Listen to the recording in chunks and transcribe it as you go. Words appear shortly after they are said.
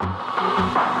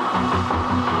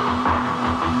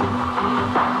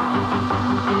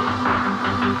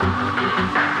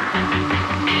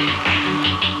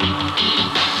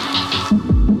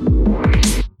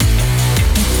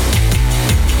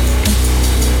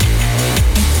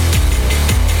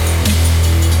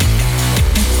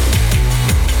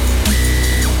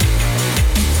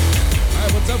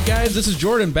This is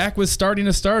Jordan back with Starting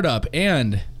a Startup,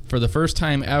 and for the first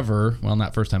time ever, well,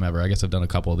 not first time ever, I guess I've done a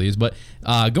couple of these, but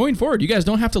going forward, you guys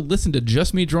don't have to listen to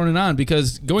just me droning on,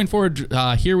 because going forward,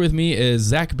 here with me is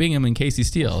Zach Bingham and Casey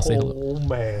Steele. Say hello. Oh,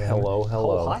 man. Hello.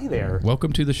 Oh, hi there.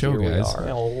 Welcome to the show, Here guys. we are.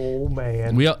 Oh,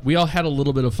 man. We all had a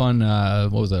little bit of fun,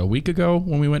 what was it, a week ago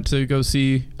when we went to go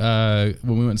see, when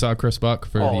we went and saw Chris Buck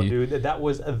for dude, that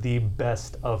was the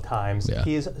best of times. Yeah.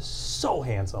 He is so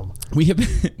handsome.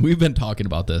 We've been talking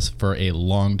about this for a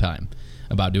long time,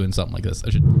 about doing something like this.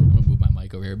 I'm gonna move my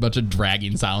mic over here. A bunch of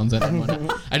dragging sounds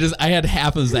and I had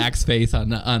half of Zach's face on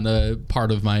the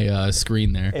part of my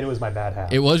screen there. And it was my bad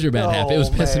half. It was your bad half. It was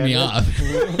pissing me off.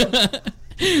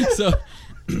 So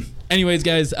anyways,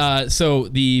 guys, so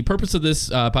the purpose of this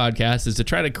podcast is to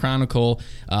try to chronicle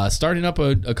starting up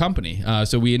a company.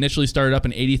 So we initially started up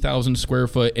an 80,000 square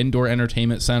foot indoor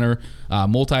entertainment center,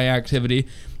 multi-activity.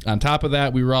 On top of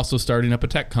that, we were also starting up a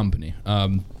tech company.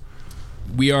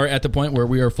 We are at the point where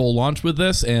we are full launch with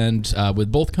this and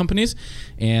with both companies,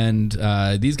 and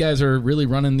these guys are really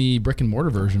running the brick and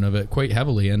mortar version of it quite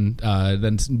heavily, and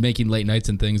then making late nights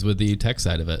and things with the tech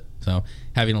side of it. So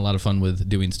having a lot of fun with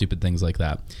doing stupid things like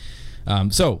that.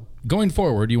 So going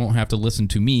forward, you won't have to listen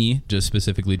to me just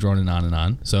specifically droning on and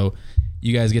on. So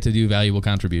you guys get to do valuable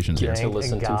contributions here. To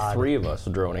listen to three of us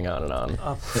droning on and on.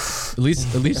 At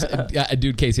least,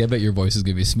 dude, Casey, I bet your voice is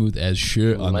gonna be smooth as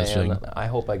shit on this thing. I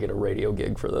hope I get a radio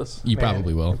gig for this. You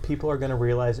probably will. People are gonna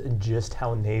realize just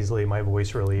how nasally my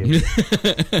voice really is.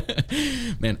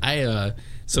 Man,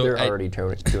 They're already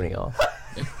tuning off.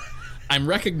 I'm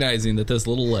recognizing that this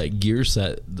little gear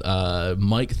set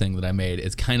mic thing that I made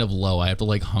is kind of low. I have to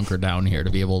hunker down here to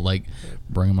be able to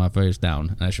bring my face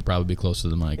down, and I should probably be close to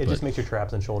the mic. It just makes your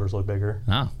traps and shoulders look bigger.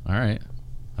 Oh, all right.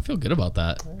 I feel good about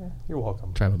that. You're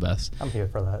welcome. Try my best. I'm here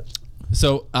for that.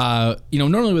 So,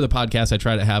 normally with a podcast, I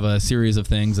try to have a series of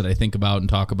things that I think about and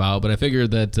talk about, but I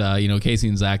figured that, Casey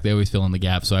and Zach, they always fill in the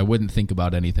gaps, so I wouldn't think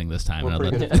about anything this time. We're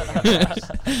pretty good at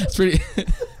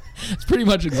that. It's pretty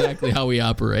much exactly how we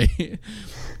operate.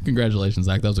 Congratulations,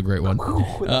 Zach. That was a great one.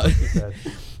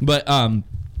 But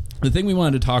the thing we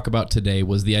wanted to talk about today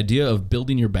was the idea of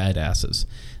building your badasses.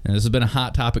 And this has been a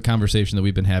hot topic conversation that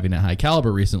we've been having at High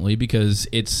Caliber recently, because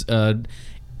it's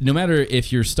no matter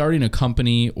if you're starting a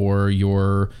company or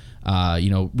you're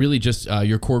really just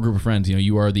your core group of friends.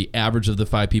 You are the average of the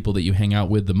 5 people that you hang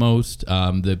out with the most,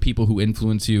 the people who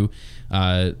influence you,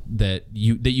 that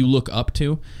you look up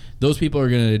to. Those people are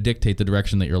going to dictate the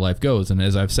direction that your life goes. And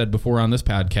as I've said before on this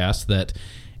podcast, that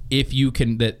if you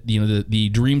can, the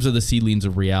dreams are the seedlings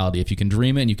of reality. If you can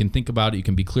dream it and you can think about it, you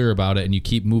can be clear about it, and you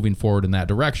keep moving forward in that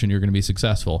direction, you're going to be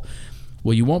successful.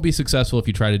 Well, you won't be successful if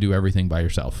you try to do everything by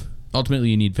yourself. Ultimately,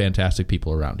 you need fantastic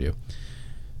people around you.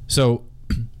 So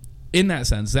in that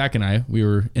sense, Zach and I, we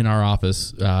were in our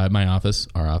office, my office,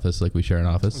 our office, like we share an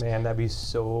office. Man, that'd be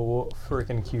so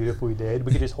freaking cute if we did.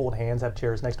 We could just hold hands, have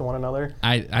chairs next to one another.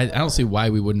 I don't see why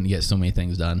we wouldn't get so many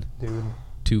things done.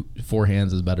 Dude. 4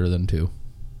 hands is better than 2.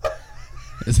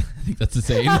 I think that's the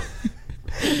same.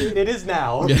 It is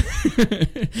now. Yeah.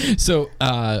 So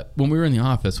when we were in the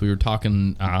office, we were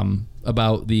talking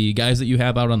about the guys that you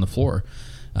have out on the floor.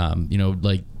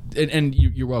 And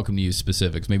you're welcome to use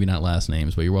specifics, maybe not last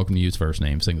names, but you're welcome to use first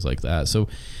names, things like that. So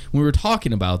when we were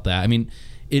talking about that, I mean,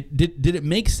 did it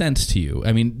make sense to you?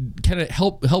 I mean, kind of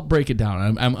help break it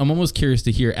down. I'm almost curious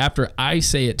to hear, after I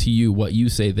say it to you, what you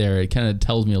say there. It kind of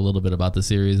tells me a little bit about the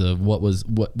series of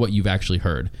what you've actually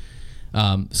heard.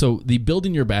 So the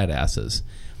building your badasses.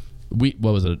 What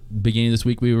was it? Beginning of this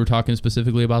week, we were talking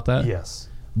specifically about that. Yes.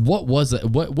 What was it?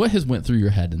 What has went through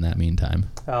your head in that meantime?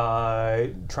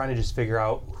 Trying to just figure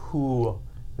out who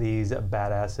these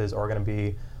badasses are going to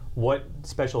be, what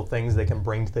special things they can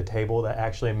bring to the table that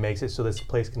actually makes it so this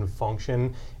place can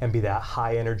function and be that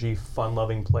high energy, fun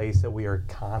loving place that we are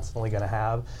constantly going to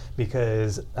have.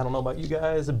 Because I don't know about you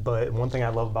guys, but one thing I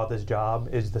love about this job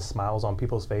is the smiles on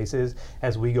people's faces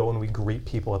as we go and we greet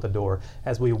people at the door,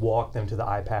 as we walk them to the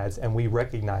iPads, and we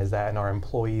recognize that in our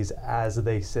employees as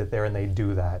they sit there and they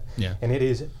do that. Yeah. And it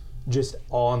is just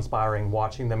awe-inspiring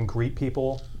watching them greet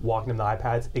people, walking them to the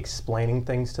iPads, explaining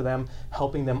things to them,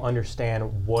 helping them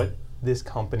understand what this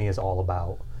company is all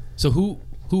about. So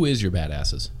who is your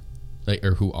badasses?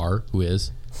 Who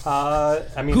is?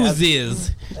 I mean, Who's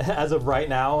is? as of right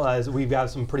now, as we've got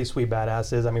some pretty sweet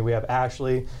badasses. I mean, we have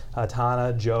Ashley,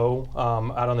 Tana, Joe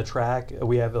out on the track.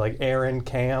 We have like Aaron,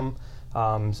 Cam.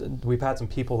 We've had some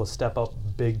people to step up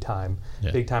big time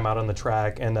out on the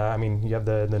track. And I mean, you have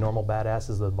the normal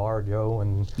badasses, the bar, Joe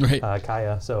and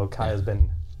Kaya. So Kaya's been...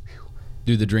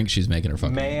 Dude, the drink she's making her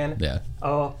fucking... Man. Yeah.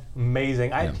 Oh,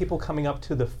 amazing. I had people coming up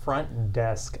to the front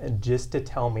desk just to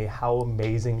tell me how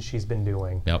amazing she's been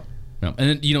doing. Yep. And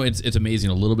then, you know, it's amazing.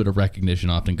 A little bit of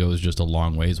recognition often goes just a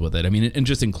long ways with it. I mean, and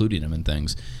just including them in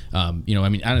things. You know, I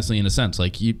mean, honestly, in a sense,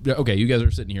 like, you guys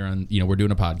are sitting here on, you know, we're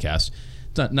doing a podcast.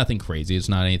 It's not nothing crazy. It's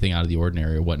not anything out of the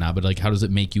ordinary or whatnot. But like, how does it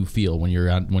make you feel when you're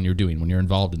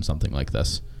involved in something like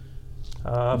this?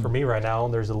 For me right now,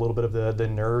 there's a little bit of the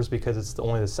nerves because it's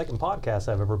only the second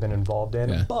podcast I've ever been involved in.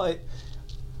 Yeah. But,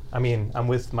 I mean, I'm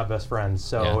with my best friends,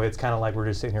 so it's kind of like we're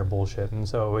just sitting here bullshitting.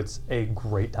 So it's a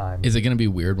great time. Is it going to be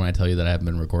weird when I tell you that I haven't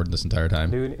been recording this entire time?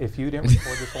 Dude, if you didn't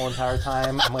record this whole entire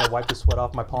time, I'm going to wipe the sweat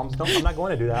off my palms. No, I'm not going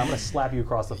to do that. I'm going to slap you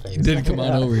across the face. Didn't come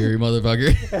on over here, you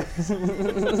motherfucker.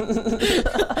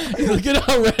 Look at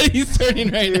how red he's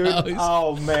turning right Dude, now.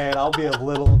 oh, man, I'll be a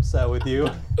little upset with you.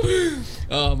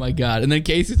 Oh, my God. And then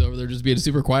Casey's over there just being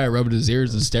super quiet, rubbing his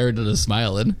ears and staring at us,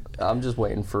 smiling. I'm just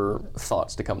waiting for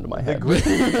thoughts to come to my head.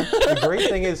 The great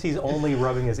thing is he's only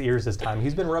rubbing his ears this time.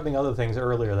 He's been rubbing other things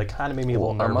earlier that kind of made me a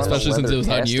little nervous. Especially since it was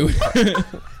on you.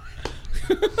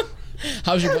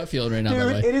 How's your butt feeling right now, by the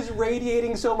way? Dude, it is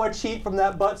radiating so much heat from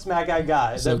that butt smack I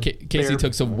got. So Casey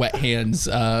took some wet hands.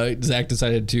 Zach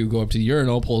decided to go up to the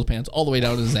urinal, pull his pants all the way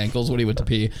down to his ankles when he went to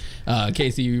pee.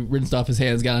 Casey rinsed off his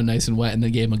hands, got him nice and wet, and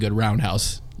then gave him a good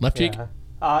roundhouse. Left cheek?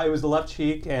 It was the left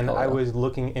cheek, and I was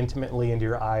looking intimately into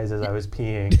your eyes as I was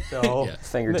peeing. So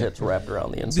Fingertips wrapped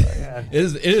around the inside.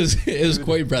 It is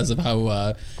quite impressive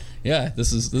how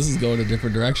this is going a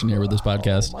different direction here with this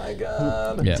podcast. Oh my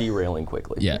God. Yeah. Derailing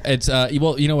quickly. Yeah, it's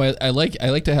well, you know, I like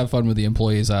to have fun with the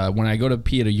employees. When I go to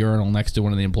pee at a urinal next to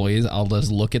one of the employees, I'll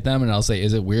just look at them and I'll say,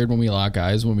 "Is it weird when we lock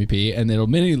eyes when we pee?" And it'll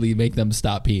immediately make them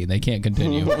stop peeing. They can't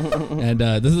continue. And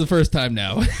this is the first time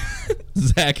now.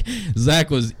 Zach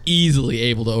was easily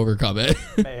able to overcome it.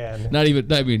 Man. not even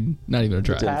a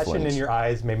try. The passion in your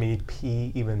eyes made me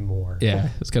pee even more. Yeah,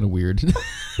 it's kind of weird.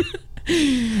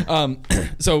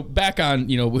 So back on,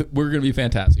 you know, we're going to be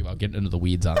fantastic about getting into the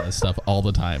weeds on this stuff all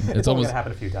the time. It's almost going to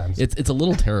happen a few times. It's a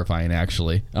little terrifying,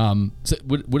 actually. So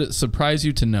would it surprise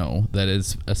you to know that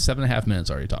it's 7.5 minutes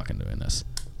already talking doing this?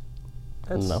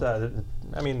 That's,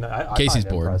 I mean, I Casey's find it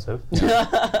bored. impressive.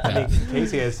 I mean,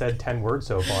 Casey has said 10 words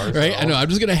so far. Right? So. I know. I'm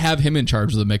just going to have him in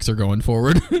charge of the mixer going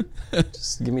forward.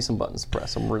 Just give me some buttons to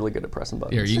press. I'm really good at pressing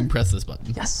buttons. Here, you can press this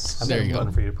button. Yes. There you go.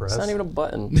 Button for you to press. It's not even a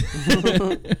button.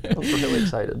 I'm really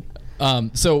excited.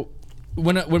 So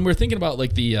when we're thinking about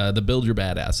like the build your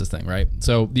badasses thing, right?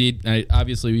 So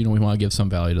obviously, you know, we want to give some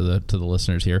value to the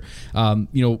listeners here. You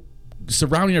know,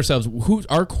 surrounding ourselves, who's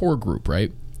our core group,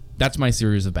 right? That's my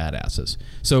series of badasses.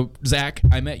 So, Zach,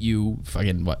 I met you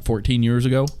fucking, 14 years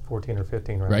ago? 14 or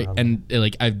 15 right? And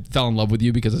like I fell in love with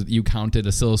you because you counted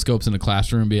oscilloscopes in a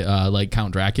classroom, like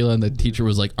Count Dracula, and the teacher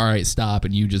was like, "All right, stop,"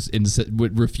 and you just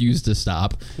would refuse to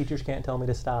stop. Teachers can't tell me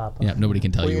to stop. Yeah, nobody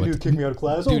can tell you what. Kick me out of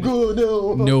class? Dude, oh, God,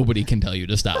 no. Nobody can tell you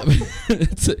to stop.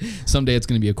 Someday it's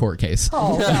going to be a court case.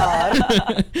 Oh,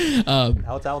 God.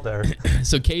 Now it's out there.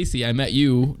 So, Casey, I met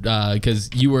you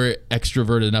because you were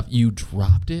extroverted enough. You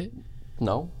dropped it.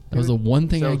 No. That was the one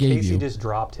thing I gave Casey you. just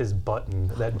dropped his button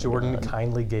that Jordan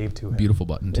kindly gave to him. Beautiful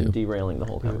button, too. And derailing the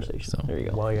whole conversation. So, there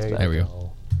you go. Well, yeah, there we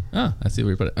go. Ah, I see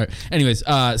where you put it. All right. Anyways,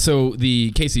 so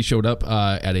the Casey showed up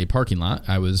at a parking lot.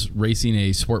 I was racing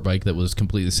a sport bike that was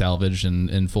completely salvaged and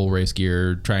in full race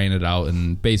gear, trying it out,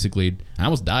 and basically I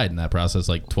almost died in that process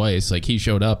like twice. Like he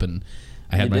showed up and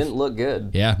I had didn't look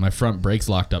good. Yeah, my front brakes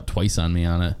locked up twice on me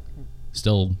on it.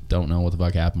 Still don't know what the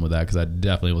fuck happened with that because I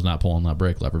definitely was not pulling that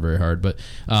brake lever very hard. But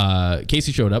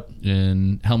Casey showed up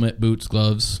in helmet, boots,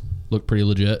 gloves, looked pretty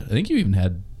legit. I think you even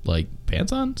had like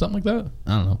pants on, something like that.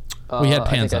 I don't know. We had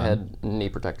pants on. I had knee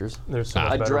protectors. There's so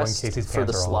much I better when dressed Casey's for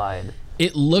the pants are slide.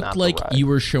 It looked like you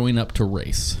were showing up to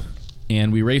race,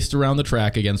 and we raced around the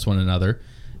track against one another.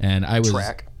 And I was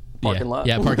parking lot.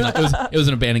 Yeah, parking lot. It was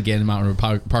an abandoned mountain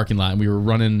parking lot, and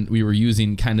we were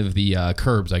using kind of the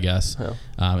curbs, I guess. Yeah.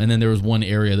 And then there was one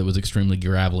area that was extremely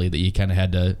gravelly that you kind of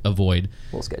had to avoid. A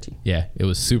little sketchy. Yeah, it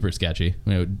was super sketchy.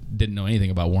 I didn't know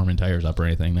anything about warming tires up or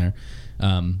anything there.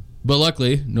 But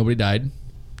luckily, nobody died.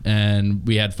 And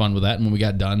we had fun with that. And when we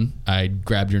got done, I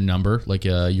grabbed your number, like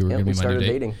you were going to be my new date.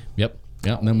 Dating. Yep.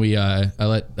 Yeah, and then we, I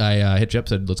hit you up,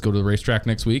 said, let's go to the racetrack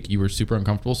next week. You were super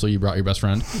uncomfortable, so you brought your best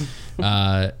friend.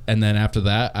 And then after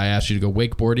that, I asked you to go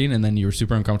wakeboarding, and then you were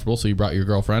super uncomfortable, so you brought your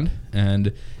girlfriend. And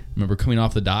I remember coming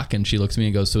off the dock, and she looks at me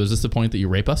and goes, so is this the point that you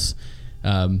rape us?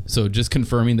 So just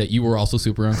confirming that you were also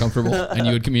super uncomfortable, and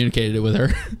you had communicated it with her.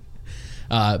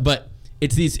 But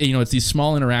it's these, it's these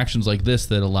small interactions like this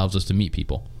that allows us to meet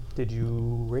people. Did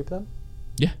you rape them?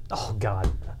 Yeah. Oh,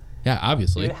 God. Yeah,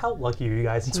 obviously. Dude, how lucky are you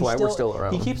guys? That's why we're still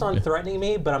around. He keeps on threatening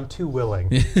me, but I'm too willing.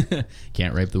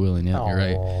 Can't rape the willing. Yeah, you're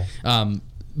right.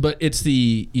 But it's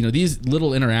the, these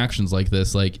little interactions like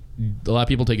this, like a lot of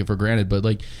people take it for granted, but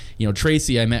like,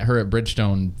 Tracy, I met her at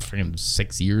Bridgestone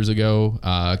 6 years ago.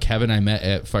 Kevin, I met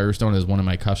at Firestone as one of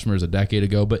my customers a decade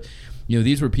ago. But,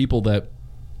 these were people that,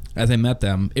 as I met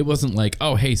them, it wasn't like,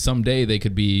 oh, hey, someday they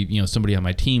could be, somebody on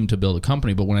my team to build a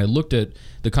company. But when I looked at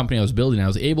the company I was building, I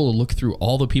was able to look through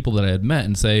all the people that I had met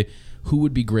and say, who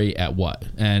would be great at what?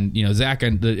 And, Zach,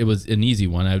 it was an easy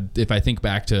one. If I think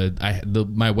back to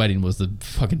my wedding was the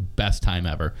fucking best time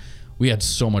ever. We had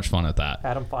so much fun at that.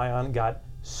 Adam Fion got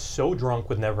so drunk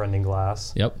with Never Ending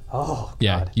Glass. Yep. Oh, God.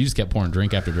 Yeah, you just kept pouring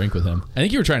drink after drink with him. I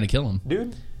think you were trying to kill him.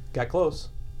 Dude, got close.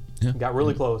 Yeah. Got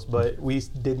really close, but we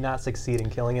did not succeed in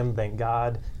killing him, thank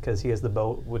God, because he has the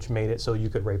boat, which made it so you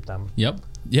could rape them. Yep.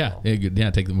 Yeah. Taking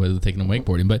them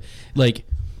wakeboarding. But, like,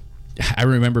 I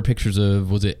remember pictures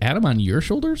of, was it Adam on your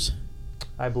shoulders?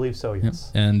 I believe so,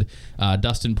 yes. Yep. And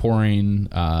Dustin pouring,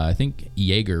 I think,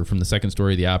 Jaeger from the second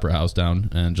story of the Opera House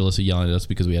down, and Jalissa yelling at us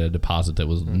because we had a deposit that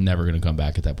was never going to come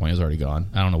back at that point. It was already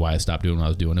gone. I don't know why I stopped doing what I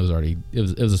was doing. It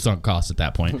was a sunk cost at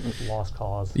that point. Lost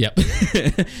cause. Yep.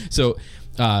 So,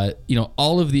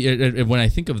 all of the, when I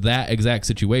think of that exact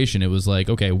situation, it was like,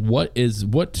 okay,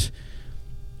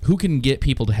 who can get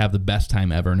people to have the best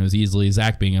time ever? And it was easily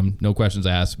Zach Bingham, no questions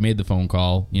asked, made the phone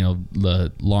call.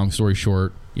 The long story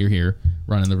short, you're here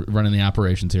running the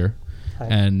operations here. Hi.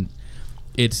 And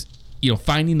it's,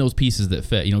 finding those pieces that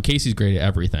fit. Casey's great at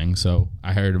everything, so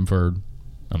I hired him for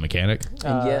a mechanic.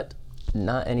 And yet,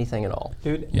 not anything at all.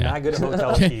 Dude, not good at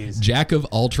hotel keys. Jack of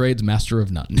all trades, master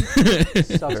of none.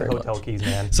 Sucks at hotel keys,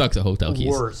 man. Sucks at hotel keys.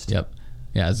 Worst. Yep.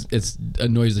 Yeah, it's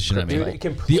annoys the shit out of me. Dude,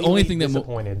 completely The only thing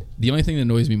that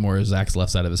annoys me more is Zach's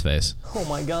left side of his face. Oh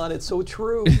my God, it's so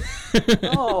true.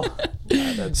 Oh.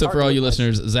 God, so for all you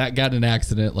listeners, Zach got in an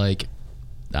accident like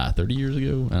 30 years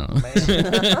ago. I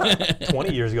don't know.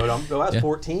 20 years ago. I was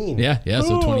 14. Yeah.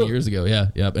 So 20 years ago. Yeah.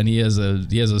 Yep. And he has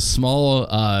a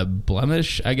small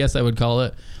blemish, I guess I would call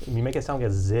it. You make it sound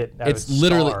like a zit. It's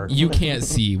literally you can't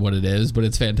see what it is, but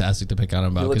it's fantastic to pick on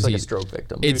him about. He looks like a stroke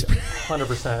victim. It's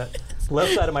 100%.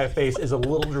 Left side of my face is a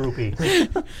little droopy.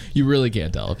 You really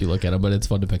can't tell if you look at him, but it's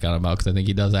fun to pick on him about because I think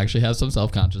he does actually have some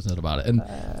self-consciousness about it. And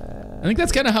I think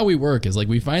that's kind of how we work. Is like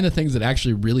we find the things that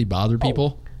actually really bother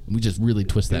people. We just really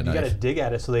twist that knife. You got to dig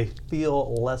at it so they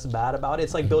feel less bad about it.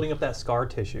 It's like building up that scar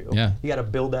tissue. Yeah. You got to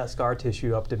build that scar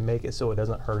tissue up to make it so it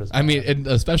doesn't hurt as much. I mean, and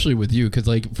especially with you, because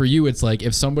like for you, it's like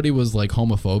if somebody was like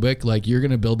homophobic, like you're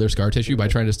gonna build their scar tissue by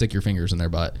trying to stick your fingers in their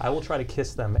butt. I will try to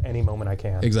kiss them any moment I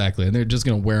can. Exactly, and they're just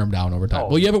gonna wear them down over time. Oh.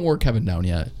 Well, you haven't wore Kevin down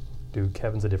yet. Dude,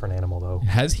 Kevin's a different animal though.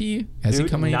 Has he? Has he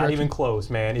come any Not direction? even close,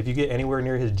 man. If you get anywhere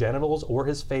near his genitals or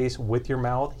his face with your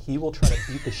mouth, he will try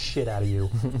to beat the shit out of you.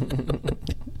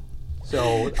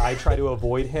 So I try to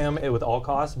avoid him with all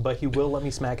costs, but he will let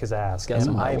me smack his ass. Got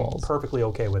some high I'm walls. perfectly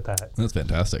okay with that. That's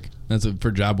fantastic. That's for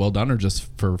a job well done or just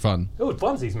for fun? Oh,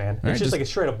 funsies, man. right, It's just just- like a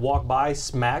straight up walk by,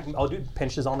 smack. I'll do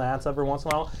pinches on the ass every once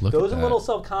in a while. Look Those at are a little that.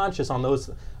 self-conscious on those.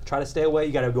 Try to stay away.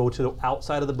 You got to go to the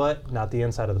outside of the butt, not the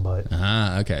inside of the butt.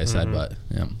 Ah, okay. Side butt.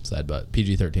 Yeah, side butt.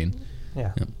 PG-13.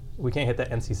 Yeah. Yep. We can't hit that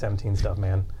NC-17 stuff,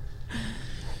 man.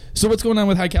 So what's going on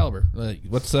with High Caliber? Like,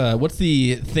 what's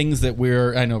the things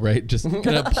that I know, right? Just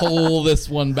gonna pull this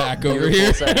one back over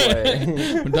here. Beautiful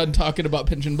segue. We're done talking about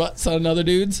pinching butts on other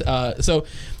dudes. So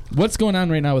what's going on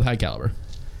right now with High Caliber?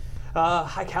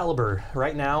 High Caliber.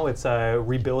 Right now, it's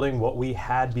rebuilding what we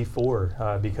had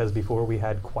before, because before we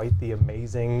had quite the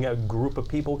amazing group of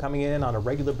people coming in on a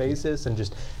regular basis and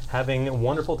just having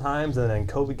wonderful times. And then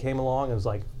COVID came along and was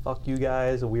like, fuck you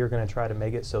guys. We are going to try to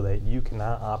make it so that you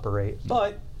cannot operate.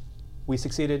 But we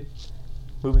succeeded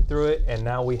moving through it. And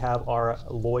now we have our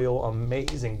loyal,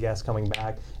 amazing guests coming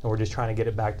back. And we're just trying to get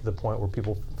it back to the point where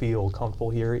people feel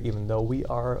comfortable here, even though we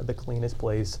are the cleanest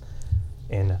place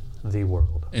in the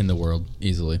world. In the world,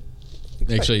 easily.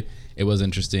 Actually, it was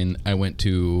interesting. I went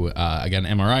to, I got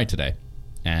an MRI today.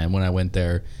 And when I went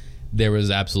there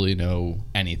was absolutely no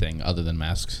anything other than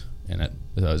masks in it.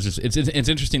 So it's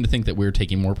interesting to think that we're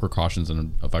taking more precautions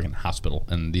than a fucking hospital.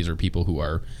 And these are people who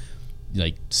are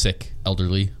like sick,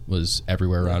 elderly, was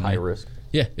everywhere around High me. risk.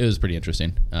 Yeah, it was pretty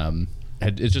interesting.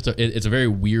 it's just it's a very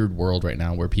weird world right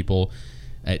now where people,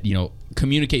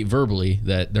 communicate verbally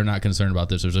that they're not concerned about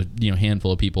this. There's a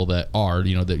handful of people that are,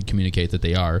 that communicate that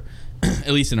they are,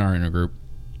 at least in our intergroup.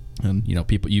 And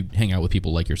people, you hang out with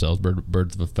people like yourselves.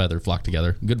 Birds of a feather flock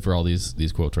together. Good for all these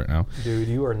quotes right now. Dude,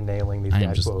 you are nailing these I am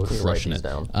dad just quotes. crushing it.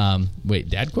 Down. Wait,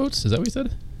 dad quotes? Is that what you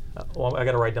said? Well, I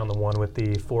got to write down the one with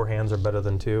the 4 hands are better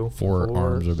than 2. Four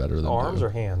arms are better than arms 2. or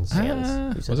hands.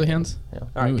 Hands. Was it hands? Yeah.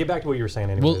 All right, get back to what you were saying.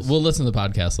 Anyways. We'll listen to the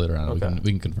podcast later on. Okay.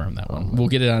 We can confirm that one. We'll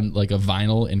get it on like a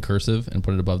vinyl in cursive and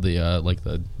put it above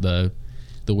the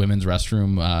the women's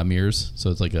restroom mirrors. So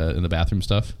it's like in the bathroom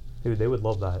stuff. Dude, they would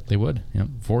love that. They would. Yep.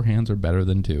 4 hands are better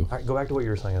than 2. All right, go back to what you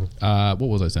were saying. What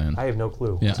was I saying? I have no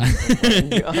clue. Yeah.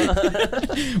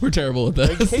 We're terrible at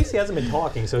this. Casey hasn't been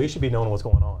talking, so he should be knowing what's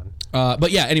going on.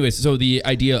 But yeah, anyways, so the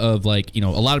idea of a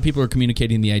lot of people are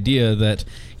communicating the idea that,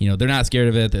 they're not scared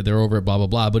of it, that they're over it, blah, blah,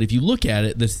 blah. But if you look at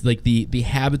it, this the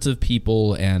habits of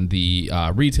people and the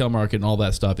retail market and all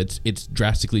that stuff, it's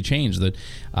drastically changed.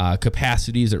 The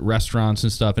capacities at restaurants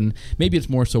and stuff, and maybe it's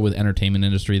more so with entertainment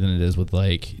industry than it is with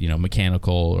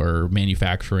mechanical or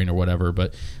manufacturing or whatever.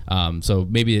 But so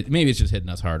maybe it's just hitting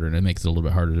us harder, and it makes it a little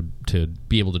bit harder to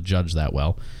be able to judge that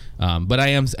well. But I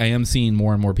am seeing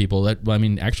more and more people that,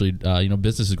 actually,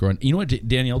 business is growing. You know what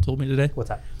Danielle told me today? What's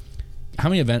that? How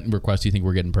many event requests do you think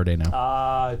we're getting per day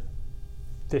now?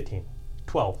 15,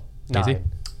 12, Casey? 9.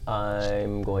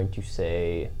 I'm going to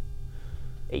say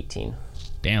 18.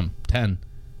 Damn, 10,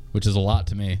 which is a lot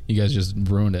to me. You guys just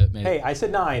ruined it. Man. Hey, I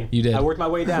said 9. You did. I worked my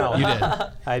way down. You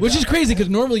did. Which is crazy because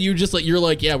normally you just you're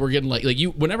like, yeah, we're getting like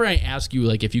you. Whenever I ask you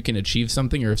if you can achieve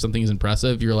something or if something is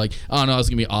impressive, you're like, oh no, it's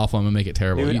gonna be awful. I'm gonna make it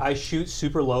terrible. Dude, I shoot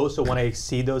super low, so when I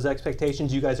exceed those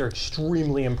expectations, you guys are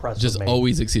extremely impressed just with me.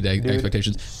 always exceed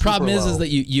expectations. super Problem is low. that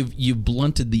you've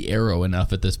blunted the arrow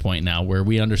enough at this point now where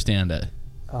we understand it.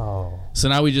 Oh. So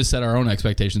now we just set our own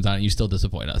expectations on it and you still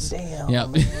disappoint us. Damn, Yeah.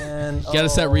 man. You gotta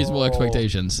set reasonable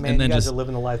expectations. Man, and then you guys just are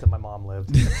living the life that my mom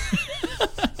lived.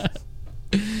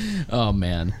 oh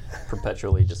man.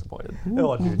 Perpetually disappointed.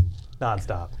 Oh, dude.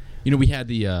 Nonstop. We had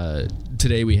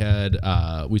today we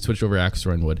switched over to axe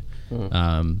throwing wood.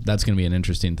 That's going to be an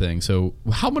interesting thing. So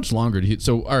how much longer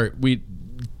all right,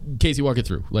 Casey, walk it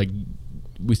through.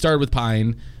 We started with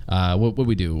pine. What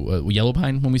we do? Yellow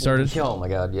pine when we started? Oh my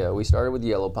God, yeah. We started with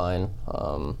yellow pine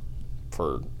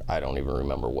for I don't even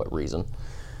remember what reason.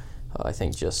 I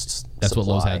think just that's supply.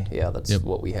 what Lowe's had. Yeah, that's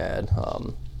what we had.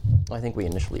 I think we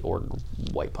initially ordered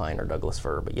white pine or Douglas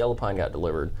fir, but yellow pine got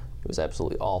delivered. It was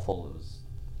absolutely awful. It was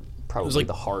probably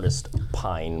the hardest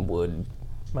pine wood.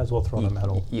 Might as well throw in the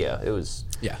metal. Yeah, it was.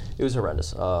 Yeah. It was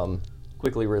horrendous.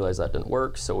 Quickly realized that didn't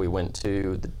work, so we went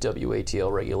to the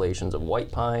WATL regulations of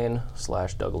white pine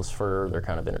 / Douglas fir. They're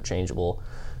kind of interchangeable.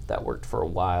 That worked for a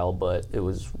while, but it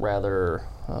was rather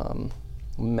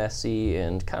messy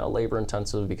and kind of labor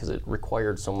intensive because it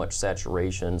required so much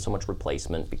saturation, so much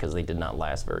replacement because they did not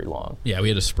last very long. Yeah, we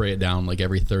had to spray it down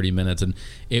every 30 minutes, and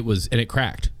it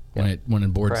cracked when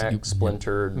it boards. Cracked,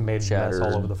 splintered, Made shattered.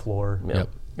 mess all over the floor. Yep.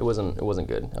 It wasn't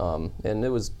good. And it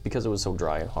was because it was so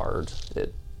dry and hard.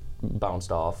 It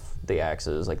bounced off the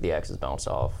axes. The axes bounced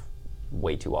off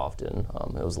way too often.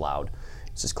 It was loud.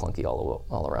 It's just clunky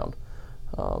all around.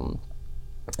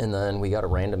 And then we got a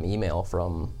random email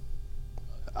from,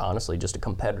 honestly, just a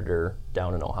competitor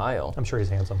down in Ohio. I'm sure he's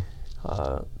handsome.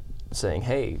 Saying,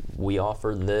 hey, we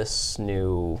offer this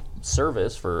new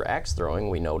service for axe throwing.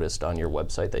 We noticed on your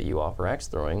website that you offer axe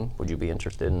throwing. Would you be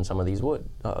interested in some of these wood,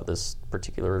 this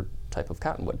particular type of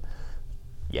cottonwood?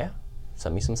 Yeah,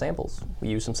 send me some samples. We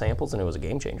used some samples and it was a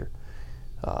game changer.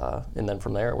 And then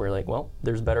from there, we're like, well,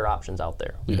 there's better options out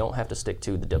there. We don't have to stick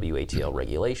to the WATL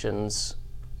regulations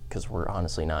because we're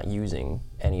honestly not using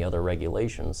any other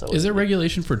regulations. So is there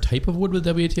regulation for type of wood with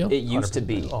WATL? It used to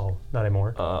be. Oh, not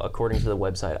anymore. According to the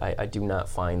website, I do not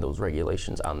find those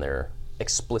regulations on there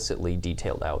explicitly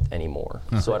detailed out anymore.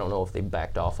 So I don't know if they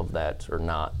backed off of that or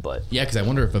not. But yeah, because I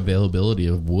wonder if availability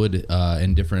of wood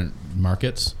in different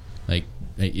markets, I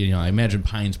imagine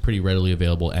pine's pretty readily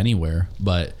available anywhere,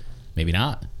 but maybe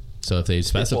not. So if they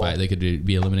specify, they could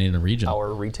be eliminated in a region.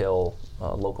 Our retail,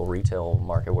 local retail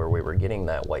market where we were getting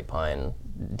that white pine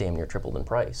damn near tripled in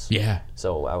price. Yeah.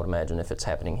 So I would imagine if it's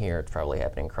happening here, it's probably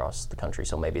happening across the country.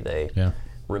 So maybe they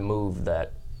remove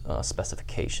that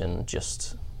specification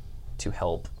just to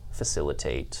help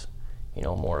facilitate,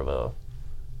 more of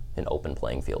an open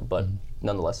playing field. But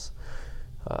nonetheless,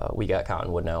 we got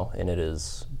cottonwood now, and it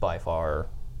is by far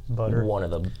one of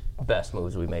the best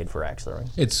moves we made for axe throwing.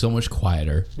 It's so much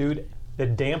quieter. Dude, the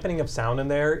dampening of sound in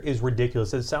there is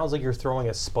ridiculous. It sounds like you're throwing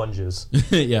at sponges.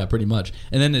 Yeah, pretty much.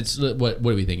 And then it's what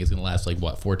do we think? It's going to last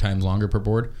 4 times longer per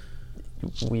board?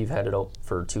 we've had it up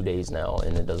for 2 days now,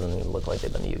 and it doesn't even look like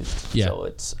they've been used. Yeah.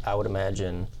 So I would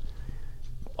imagine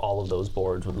all of those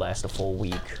boards would last a full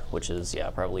week, which is,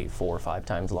 probably 4 or 5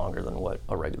 times longer than what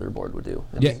a regular board would do.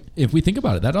 Yeah, if we think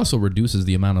about it, that also reduces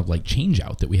the amount of like change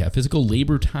out that we have, physical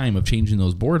labor time of changing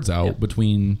those boards out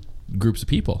between groups of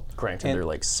people. Granted, they're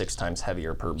like 6 times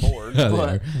heavier per board. Yeah, they but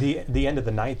are. The end of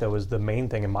the night, though, is the main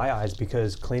thing in my eyes,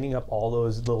 because cleaning up all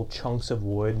those little chunks of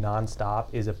wood nonstop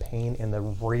is a pain in the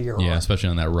rear. Yeah, especially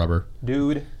on that rubber.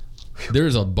 Dude,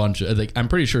 There's a bunch of like, I'm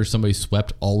pretty sure somebody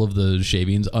swept all of the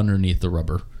shavings underneath the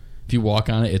rubber. If you walk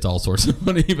on it, it's all sorts of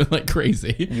uneven, like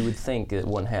crazy. you would think it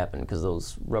wouldn't happen because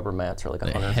those rubber mats are like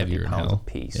 150 Heavier than pounds hell. a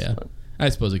piece. Yeah. But- I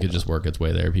suppose it could just work its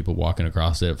way there. People walking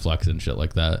across it, flex and shit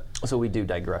like that. So we do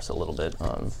digress a little bit.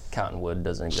 Cottonwood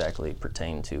doesn't exactly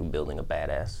pertain to building a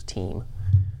badass team.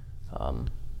 So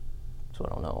I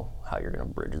don't know how you're going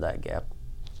to bridge that gap.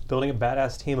 building a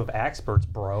badass team of experts,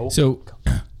 bro. So,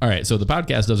 all right. So the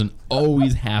podcast doesn't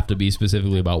always have to be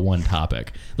specifically about one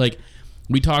topic. Like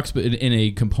we talk in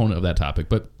a component of that topic,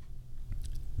 but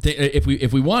if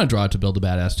we want to draw it to build a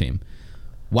badass team,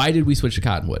 why did we switch to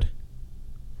Cottonwood?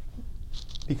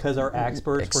 Because our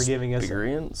experts were giving us,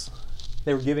 experience.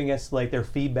 they were giving us like their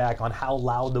feedback on how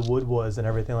loud the wood was and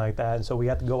everything like that. And so we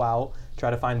had to go out,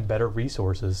 try to find better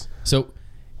resources. So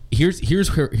here's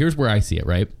where I see it,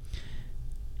 right?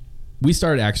 We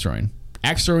started axe throwing.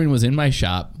 Axe throwing was in my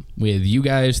shop with you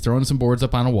guys throwing some boards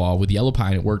up on a wall with yellow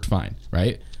pine. It worked fine,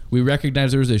 right? We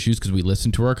recognized there was issues because we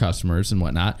listened to our customers and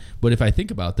whatnot. But if I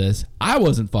think about this, I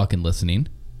wasn't fucking listening.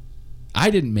 I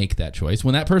didn't make that choice.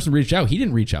 When that person reached out, he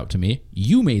didn't reach out to me.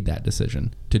 You made that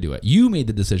decision to do it. You made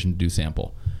the decision to do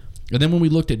sample. And then when we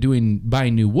looked at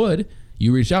buying new wood,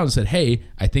 you reached out and said, "Hey,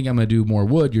 I think I'm going to do more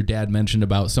wood. Your dad mentioned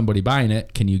about somebody buying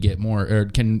it. Can you get more, or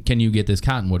can you get this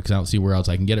cottonwood? Because I don't see where else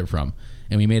I can get it from."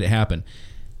 And we made it happen.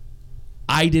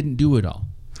 I didn't do it all.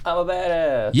 I'm a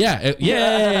badass. Yeah,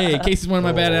 yay! Casey's one of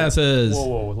my badasses.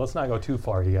 Whoa, let's not go too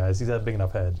far, you guys. He's got a big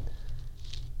enough head.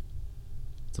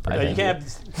 I You think can't.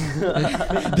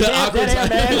 The awkward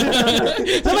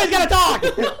man. Somebody's got to talk.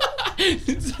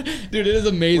 Dude, it is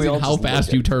amazing all how just fast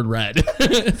look you at- turn red. It's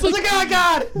It's like, oh my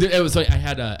god. Dude, it was like I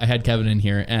had Kevin in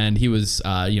here, and he was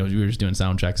we were just doing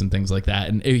sound checks and things like that,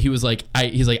 and he was like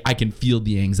he's like, I can feel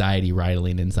the anxiety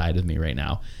rattling inside of me right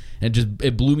now, and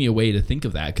it blew me away to think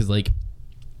of that, because like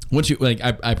once you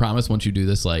I promise once you do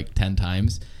this like 10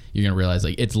 times, you're gonna realize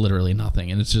like it's literally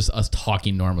nothing, and it's just us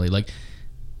talking normally. Like,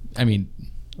 I mean,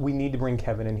 We need to bring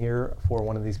Kevin in here for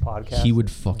one of these podcasts. He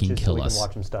would fucking just kill so we us. can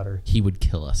watch him stutter. he would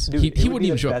kill us. Dude, he it would wouldn't be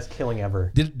even the show up. best killing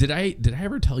ever. Did I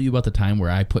ever tell you about the time where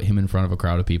I put him in front of a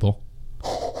crowd of people?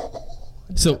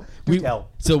 So we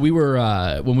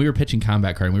were when we were pitching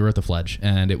combat card, and we were at the Fledge,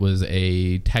 and it was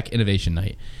a tech innovation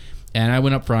night. And I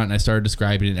went up front and I started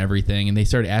describing it and everything, and they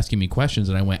started asking me questions,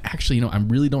 and I went, actually, I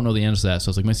really don't know the answer to that. So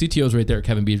I was like, my CTO's right there,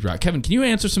 Kevin Beesbrock. Kevin, can you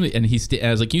answer some of the, and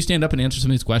I was like, can you stand up and answer some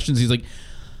of these questions? He's like,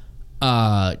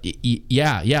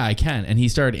 yeah, I can. And he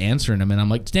started answering them, and I'm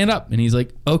like, stand up. And he's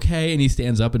like, okay. And he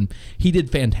stands up, and he did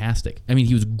fantastic. I mean,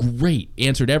 he was great.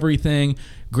 Answered everything.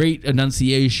 Great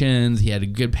enunciations. He had a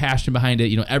good passion behind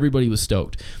it. Everybody was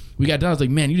stoked. We got done. I was like,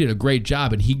 man, you did a great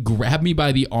job. And he grabbed me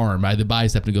by the arm, by the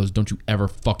bicep, and goes, don't you ever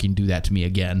fucking do that to me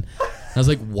again. I was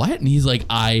like, what? And he's like,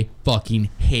 I fucking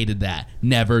hated that.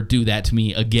 Never do that to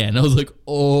me again. I was like,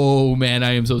 oh, man,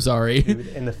 I am so sorry. Dude,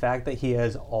 and the fact that he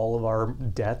has all of our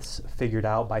deaths figured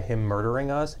out by him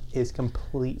murdering us is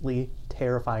completely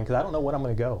terrifying, because I don't know what I'm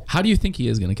going to go. How do you think he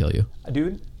is going to kill you?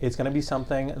 Dude, it's going to be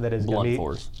something that is going Blunt to be...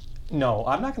 force. No,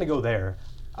 I'm not going to go there.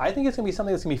 I think it's going to be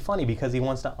something that's going to be funny, because he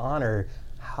wants to honor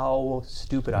how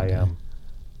stupid I am.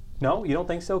 No? You don't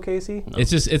think so, Casey? No.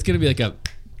 It's going to be like a...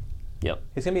 Yep.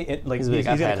 It's going to be like He's he's like,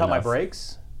 going "I've to had cut my enough."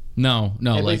 brakes, No,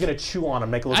 and like... he's going to chew on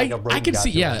him, make it look like a rodent I can got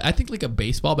see, to him. yeah. I think like a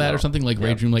baseball bat or No. something, like Yeah.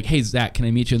 Rage Room. Like, hey, Zach, can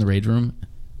I meet you in the Rage Room?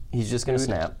 He's just going to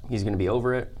snap. He's going to be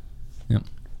over it. Yep.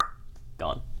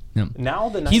 Gone. Yep. Now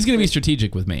the He's going to be night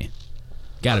strategic with me.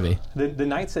 Gotta be. the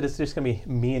nights that it's just going to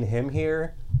be me and him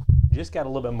here just got a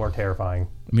little bit more terrifying.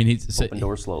 I mean, he's... Open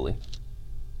door slowly.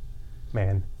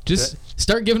 Man. Just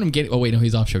start giving him candy. Oh, wait, no,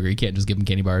 he's off sugar. You can't just give him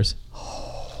candy bars.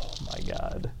 Oh my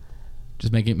God.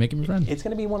 Just make him your friend. It's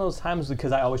going to be one of those times,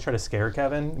 because I always try to scare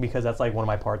Kevin, because that's like one of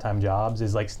my part-time jobs,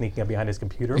 is like sneaking up behind his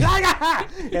computer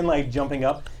and like jumping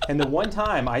up. And the one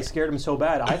time I scared him so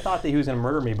bad, I thought that he was going to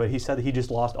murder me, but he said that he just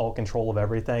lost all control of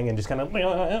everything and just kind of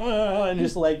and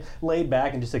just like laid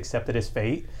back and just accepted his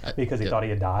fate because he thought he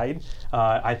had died.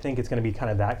 I think it's going to be kind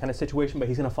of that kind of situation, but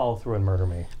he's going to follow through and murder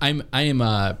me. I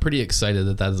am pretty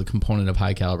excited that is a component of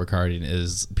high caliber carding,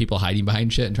 is people hiding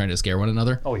behind shit and trying to scare one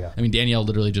another. Oh, yeah. I mean, Danielle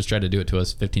literally just tried to do it to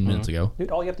us 15 minutes ago.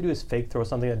 Dude, all you have to do is fake throw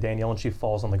something at Danielle and she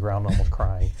falls on the ground almost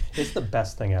crying. It's the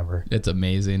best thing ever. It's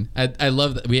amazing. I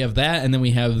love that. We have that, and then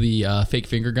we have the fake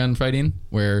finger gun fighting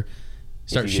where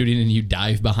start shooting and you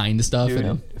dive behind stuff. Dude,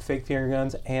 and fake finger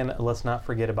guns, and let's not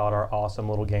forget about our awesome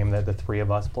little game that the three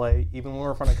of us play. Even when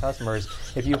we're in front of customers,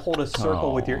 if you hold a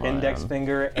circle with your index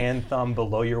finger and thumb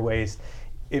below your waist,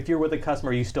 if you're with a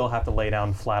customer, you still have to lay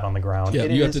down flat on the ground. Yeah,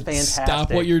 you have to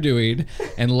stop what you're doing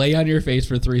and lay on your face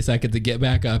for 3 seconds to get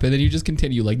back up, and then you just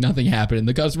continue like nothing happened. And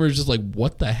the customer is just like,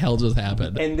 what the hell just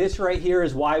happened? And this right here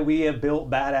is why we have built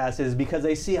Badasses, because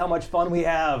they see how much fun we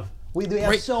have. We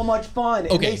have so much fun,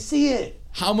 and they see it.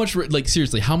 How much, like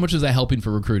seriously, how much is that helping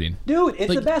for recruiting? Dude,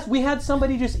 it's the best. We had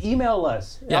somebody just email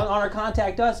us on our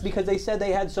Contact Us because they said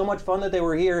they had so much fun that they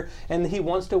were here and he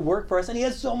wants to work for us and he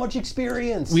has so much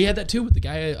experience. We had that too with the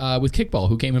guy with Kickball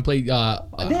who came and played.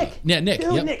 Nick. Yeah, Nick.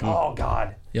 Dude, Yep. Nick. Oh,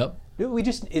 God. Yep. Dude,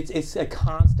 it's a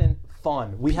constant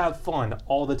fun. We have fun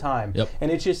all the time. Yep. And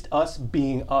it's just us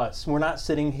being us. We're not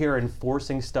sitting here and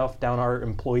forcing stuff down our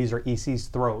employees or EC's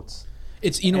throats.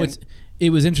 It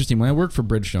was interesting. When I worked for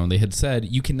Bridgestone, they had said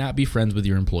you cannot be friends with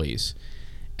your employees.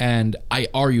 And I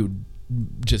argued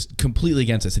just completely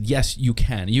against it. I said, yes, you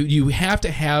can. You have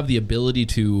to have the ability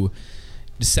to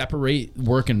separate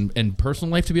work and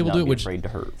personal life to be able to do it. Which afraid to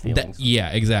hurt feelings.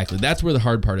 Yeah, exactly. That's where the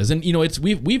hard part is. And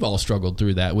we've all struggled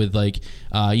through that with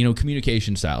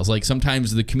communication styles. Like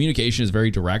sometimes the communication is very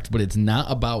direct, but it's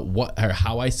not about what or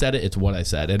how I said it. It's what I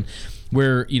said. And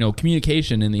where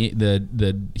communication in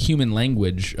the human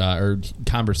language or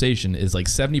conversation is like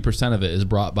 70% of it is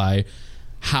brought by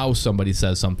how somebody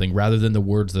says something rather than the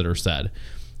words that are said.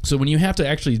 So when you have to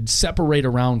actually separate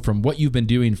around from what you've been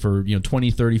doing for 20,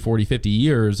 30, 40, 50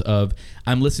 years of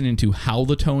I'm listening to how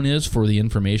the tone is for the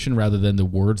information rather than the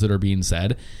words that are being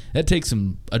said, that takes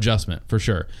some adjustment for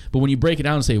sure. But when you break it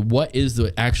down and say what is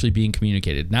actually being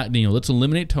communicated, not let's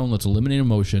eliminate tone, let's eliminate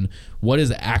emotion, what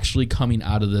is actually coming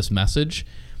out of this message,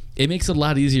 it makes it a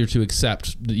lot easier to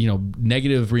accept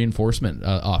negative reinforcement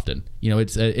often.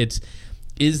 It's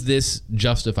is this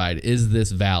justified? Is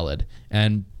this valid?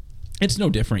 And it's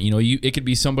no different. It could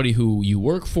be somebody who you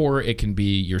work for. It can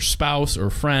be your spouse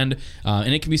or friend,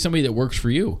 and it can be somebody that works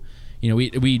for you.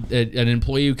 An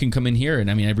employee who can come in here, and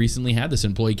I recently had this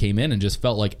employee came in and just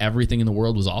felt like everything in the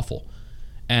world was awful.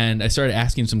 And I started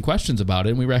asking some questions about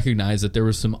it, and we recognized that there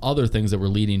were some other things that were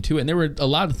leading to it, and there were a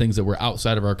lot of things that were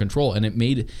outside of our control, and it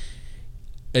made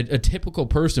a typical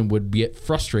person would get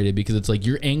frustrated because it's like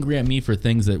you're angry at me for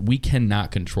things that we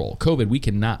cannot control. COVID, we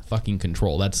cannot fucking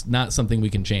control. That's not something we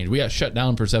can change. We got shut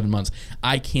down for 7 months.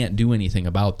 I can't do anything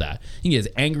about that. You can get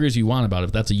as angry as you want about it,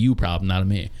 but that's a you problem, not a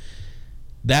me.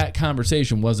 That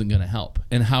conversation wasn't going to help.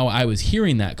 And how I was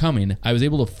hearing that coming, I was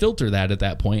able to filter that at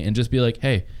that point and just be like,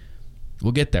 hey,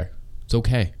 we'll get there. It's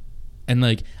okay.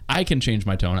 And I can change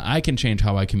my tone. I can change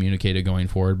how I communicate it going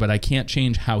forward, but I can't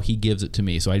change how he gives it to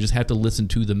me. So I just have to listen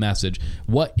to the message.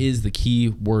 What is the key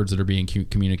words that are being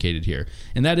communicated here?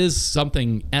 And that is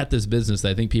something at this business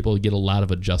that I think people get a lot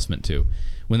of adjustment to.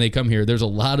 When they come here, there's a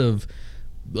lot of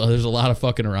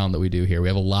fucking around that we do here. We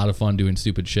have a lot of fun doing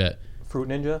stupid shit. Fruit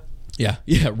Ninja?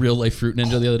 Yeah, real life Fruit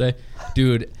Ninja the other day.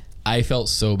 Dude, I felt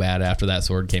so bad after that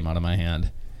sword came out of my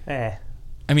hand.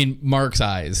 Mark's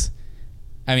eyes.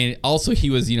 Also he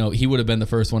was, he would have been the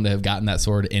first one to have gotten that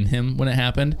sword in him when it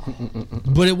happened.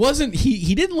 But it wasn't,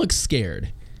 he didn't look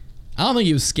scared. I don't think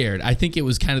he was scared. I think it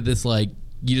was kind of this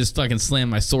you just fucking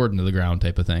slammed my sword into the ground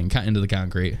type of thing, into the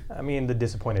concrete. The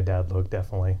disappointed dad look,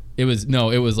 definitely. It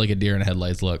was like a deer in the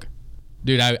headlights look.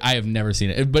 Dude, I have never seen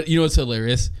it. But what's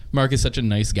hilarious? Mark is such a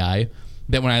nice guy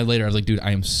that when I was like, dude,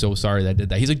 I am so sorry that I did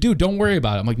that. He's like, dude, don't worry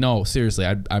about it. I'm like, no, seriously,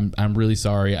 I'm really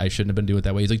sorry. I shouldn't have been doing it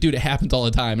that way. He's like, dude, it happens all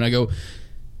the time. And I go,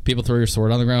 people throw your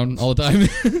sword on the ground all the time.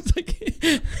 It's like,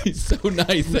 he's so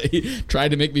nice that he tried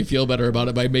to make me feel better about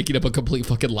it by making up a complete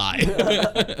fucking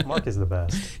lie. Mark is the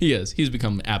best. He is. He's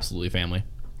become absolutely family.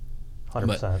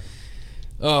 100%.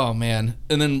 Oh, man.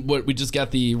 And then we just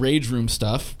got the Rage Room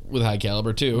stuff with High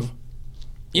Caliber, too.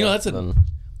 That's an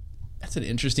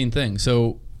interesting thing.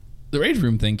 So the Rage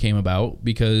Room thing came about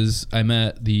because I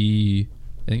met I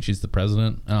think she's the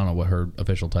president. I don't know what her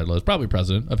official title is. Probably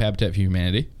president of Habitat for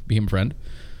Humanity. Became a friend.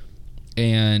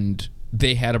 And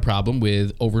they had a problem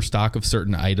with overstock of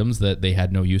certain items that they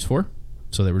had no use for.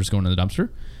 So they were just going to the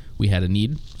dumpster. We had a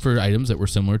need for items that were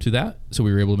similar to that. So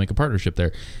we were able to make a partnership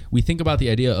there. We think about the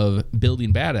idea of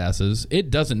building badasses. It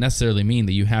doesn't necessarily mean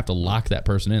that you have to lock that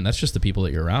person in. That's just the people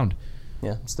that you're around.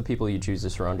 Yeah, it's the people you choose to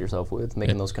surround yourself with,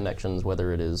 making those connections,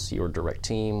 whether it is your direct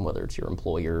team, whether it's your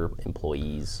employer,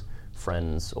 employees,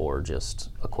 friends, or just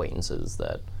acquaintances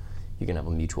that you can have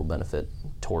a mutual benefit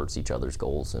towards each other's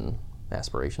goals and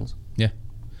aspirations. Yeah.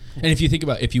 And if you think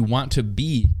about, if you want to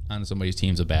be on somebody's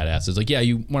teams of badasses, like, yeah,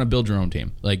 you want to build your own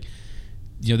team. Like,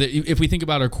 you know, if we think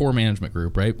about our core management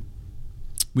group, right?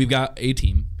 We've got a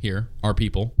team here, our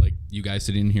people, like you guys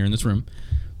sitting here in this room.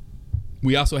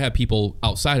 We also have people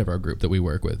outside of our group that we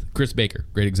work with. Chris Baker,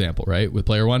 great example, right? With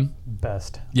Player One.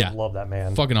 Best. Yeah. Love that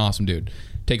man. Fucking awesome dude.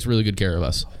 Takes really good care of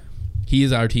us. He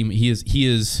is our team. He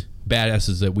is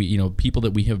badasses that we, you know, people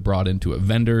that we have brought into it.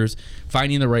 Vendors,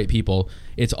 finding the right people.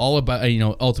 It's all about, you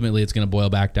know, ultimately it's going to boil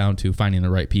back down to finding the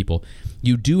right people.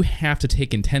 You do have to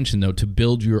take intention, though, to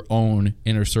build your own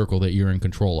inner circle that you're in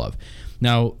control of.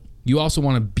 Now, you also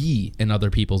want to be in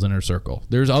other people's inner circle.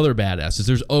 There's other badasses.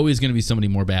 There's always going to be somebody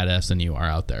more badass than you are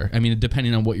out there. I mean,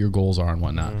 depending on what your goals are and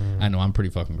whatnot. I know I'm pretty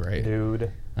fucking great.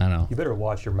 Dude. I know. You better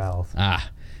watch your mouth.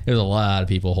 There's a lot of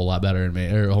people a whole lot better than me,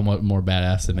 or a whole lot more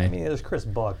badass than me. I mean, there's Chris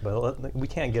Buck, but we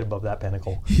can't get above that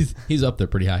pinnacle. He's up there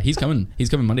pretty high. He's coming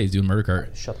Monday. He's doing Murder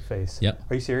Cart. Shut the face. Yep.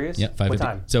 Are you serious? Yep. 5:15. What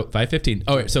time? So 5:15.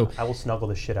 Oh, wait, so I will snuggle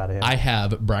the shit out of him. I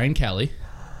have Brian Kelly.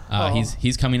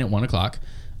 He's coming at 1:00.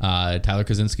 Tyler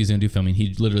Kaczynski's going to do filming.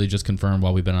 He literally just confirmed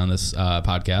while we've been on this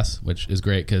podcast, which is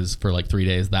great because for like 3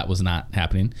 days that was not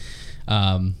happening. So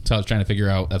I was trying to figure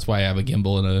out, that's why I have a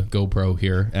gimbal and a GoPro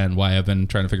here, and why I've been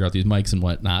trying to figure out these mics and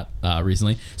whatnot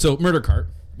recently. So Murder Cart,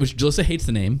 which Jalissa hates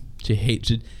the name. She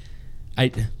hates it. I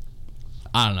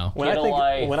don't know. When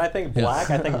I think black,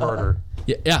 I think murder.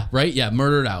 Yeah, right. Yeah,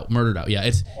 murdered out. Yeah,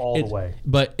 it's all the way.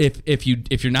 But if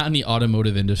you're not in the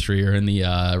automotive industry or in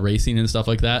the racing and stuff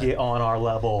like that, get on our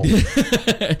level.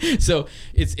 So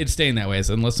it's staying that way.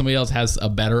 So unless somebody else has a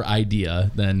better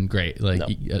idea, then great. Like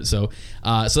so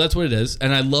that's what it is.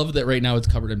 And I love that right now it's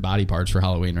covered in body parts for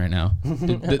Halloween right now.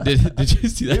 Did you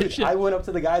see that? Dude, shit? I went up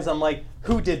to the guys. I'm like,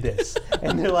 who did this?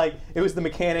 And they're like, it was the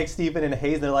mechanic Stephen and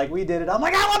Hayes. And they're like, we did it. I'm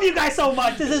like, I love you guys so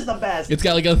much. This is the best. It's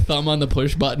got like a thumb on the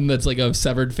push button that's like a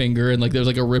severed finger, and like there's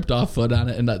like a ripped off foot on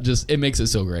it, and that just, it makes it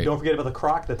so great. Don't forget about the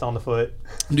croc that's on the foot.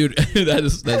 Dude,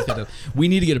 that's fantastic. We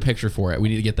need to get a picture for it. We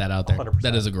need to get that out there. 100%.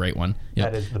 That is a great one.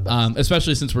 Yep. That is the best.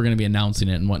 Especially since we're going to be announcing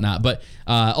it and whatnot. But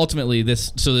ultimately,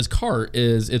 this cart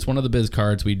it's one of the biz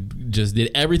carts. We just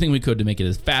did everything we could to make it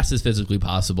as fast as physically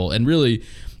possible, and really,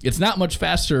 it's not much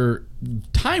faster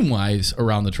time-wise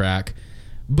around the track,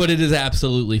 but it is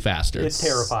absolutely faster. It's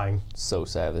terrifying. So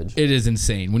savage. It is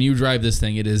insane. When you drive this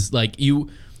thing, it is like you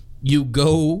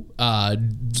go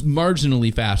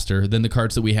marginally faster than the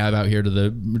carts that we have out here to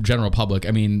the general public.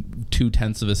 I mean,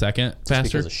 0.2 of a second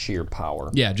faster. Because of sheer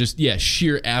power. Yeah,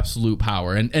 sheer absolute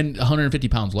power. And 150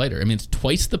 pounds lighter. I mean, it's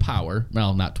twice the power.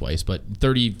 Well, not twice, but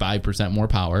 35% more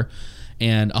power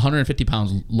and 150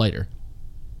 pounds lighter.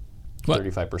 What?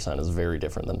 35% is very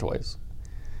different than twice.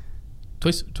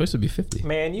 Twice would be 50.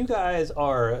 Man, you guys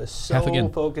are so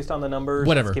focused on the numbers.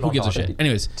 Whatever. Who gives a shit?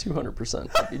 Anyways.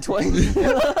 200% would be twice.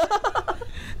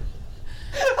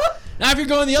 Now, if you're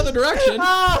going the other direction.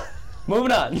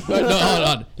 Moving on. No, hold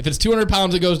on. If it's 200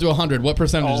 pounds, it goes to 100. What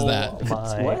percentage is that?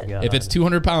 My God. If it's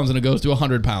 200 pounds and it goes to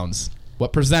 100 pounds,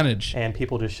 what percentage? And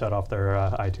people just shut off their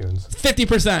iTunes.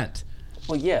 50%.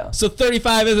 Well, yeah. So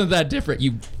 35 isn't that different.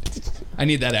 I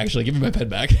need that, actually. Give me my pen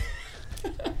back.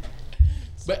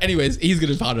 But anyways, he's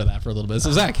going to ponder that for a little bit.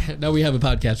 So Zach, now we have a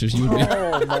podcast. Just you and me.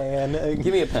 Oh, man.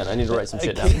 Give me a pen. I need to write some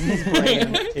shit down. His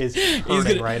brain is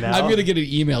hurting right now. I'm going to get an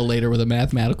email later with a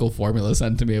mathematical formula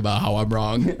sent to me about how I'm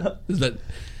wrong.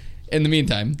 In the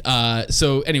meantime,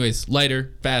 so anyways,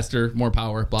 lighter, faster, more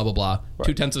power, blah, blah, blah. Right.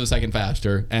 0.2 of a second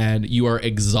faster, and you are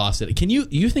exhausted.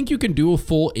 You think you can do a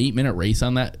full 8-minute race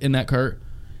on that in that cart?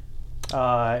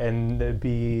 And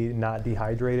be not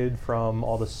dehydrated from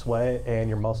all the sweat and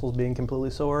your muscles being completely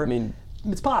sore. I mean,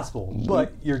 it's possible,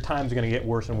 but your time's going to get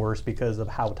worse and worse because of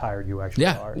how tired you actually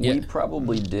are. Yeah. We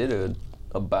probably did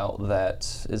about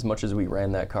that as much as we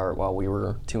ran that cart while we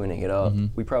were tuning it up.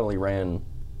 Mm-hmm. We probably ran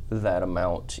that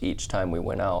amount each time we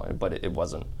went out, but it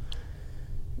wasn't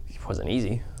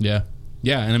easy. Yeah,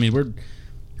 and I mean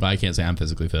I can't say I'm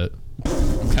physically fit.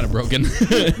 I'm kind of broken.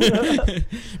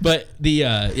 But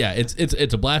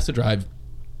it's a blast to drive.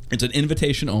 It's an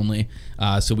invitation only.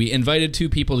 So we invited 2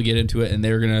 people to get into it, and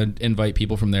they're going to invite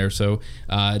people from there. So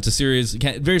it's a series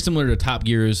very similar to Top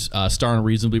Gear's Star on a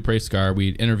Reasonably Priced Car. We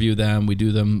interview them, we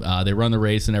do them, they run the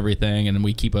race and everything, and then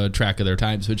we keep a track of their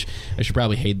times, which I should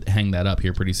probably hang that up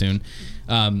here pretty soon.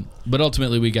 But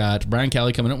ultimately, we got Brian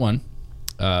Kelly coming at 1.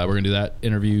 We're going to do that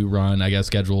interview run, I guess,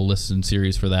 schedule, listen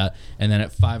series for that. And then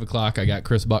at 5 o'clock, I got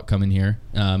Chris Buck coming here.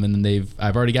 And then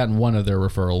I've already gotten one of their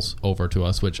referrals over to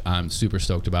us, which I'm super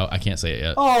stoked about. I can't say it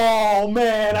yet. Oh,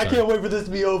 man. I can't wait for this to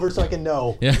be over so I can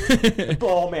know. Yeah.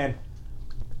 Oh, man.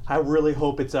 I really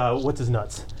hope it's, what's his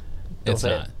nuts? It's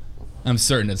not. I'm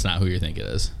certain it's not who you think it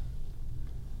is.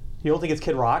 You don't think it's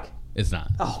Kid Rock? It's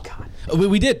not. Oh God.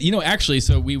 We did, actually.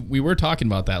 So we were talking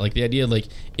about that, like the idea, like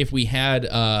if we had,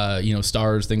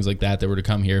 stars, things like that were to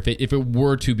come here, if it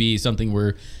were to be something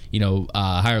where,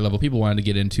 higher level people wanted to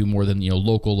get into more than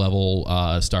local level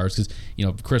stars,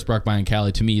 because Chris Brock, Brian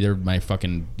Callie, to me they're my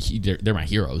they're my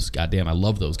heroes. Goddamn, I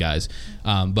love those guys.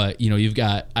 But you've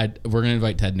got we're gonna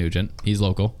invite Ted Nugent. He's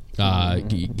local.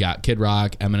 You got Kid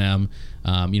Rock, Eminem.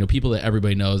 People that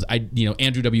everybody knows.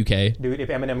 Andrew WK. Dude, if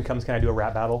Eminem comes, can I do a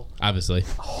rap battle? Obviously.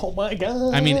 Oh my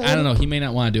God. I mean, I don't know. He may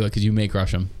not want to do it because you may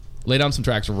crush him. Lay down some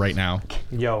tracks right now.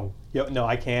 Yo, no,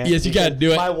 I can't. Yes, you can.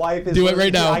 Do it. My wife is. Do it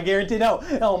right now. I guarantee no.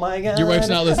 Oh my God. Your wife's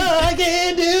not listening. I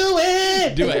can't do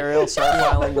it. Do it. Ariel, start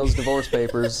filing those divorce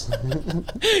papers.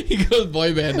 He goes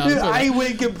boy band now. Dude, I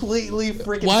went completely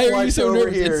freaking. Why are you so over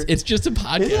nervous? here. It's just a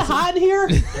podcast. Is it hot in here?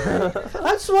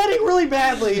 I'm sweating really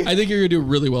badly. I think you're gonna do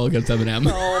really well against Eminem.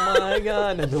 Oh my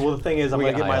God. Well, the thing is, I'm We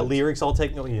gonna got get my high hopes. lyrics all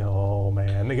taken. Oh man,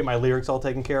 I'm gonna get my lyrics all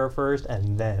taken care of first,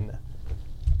 and then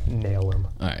nail him,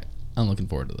 All right, I'm looking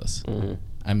forward to this. Mm-hmm.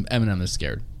 Eminem is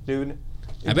scared. dude.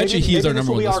 I bet you he's our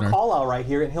number one This will listener. be our call out right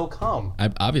here, and he'll come.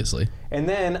 Obviously. And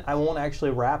then I won't actually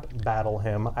rap battle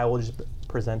him. I will just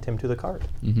present him to the card.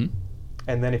 Mm-hmm.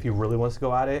 And then if he really wants to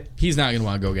go at it, He's not gonna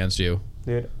want to go against you.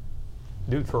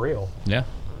 dude, for real. Yeah.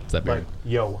 It's that Like,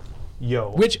 big.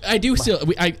 yo. Which I do still.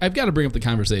 I've got to bring up the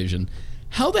conversation.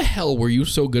 How the hell were you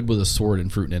so good with a sword in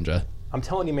Fruit Ninja? I'm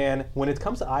telling you, man, when it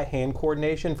comes to eye-hand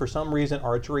coordination, for some reason,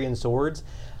 archery and swords,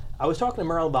 I was talking to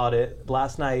Merle about it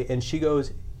last night, and she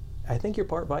goes, I think you're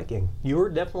part Viking. You were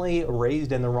definitely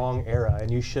raised in the wrong era,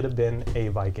 and you should have been a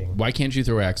Viking. Why can't you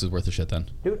throw axes worth of shit then?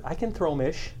 Dude, I can throw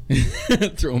mish.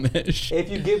 Throw mish. If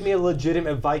you give me a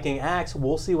legitimate Viking axe,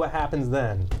 we'll see what happens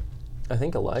then. I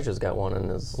think Elijah's got one in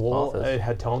his Well, office. I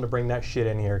had tell him to bring that shit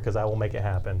in here because I will make it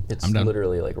happen. It's I'm done.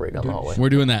 literally like right down the hallway. We're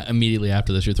doing that immediately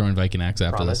after this. You're throwing Viking axe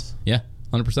after Promise? this. Yeah,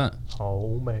 100%.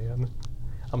 Oh man,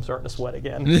 I'm starting to sweat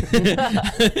again.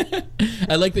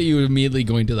 I like that you immediately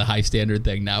going to the high standard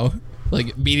thing now.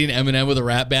 Like beating Eminem with a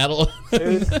rap battle.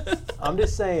 Dude, I'm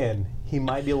just saying, he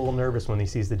might be a little nervous when he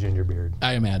sees the ginger beard.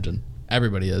 I imagine.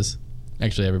 Everybody is.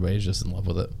 Actually, everybody's just in love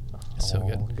with it. It's so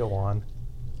good. Go on.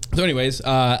 So anyways,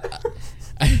 I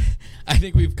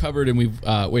think we've covered and we've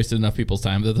wasted enough people's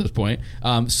time at this point.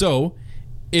 So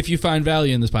if you find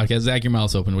value in this podcast, Zach, your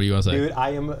mouth's open. What do you want to say? Dude, I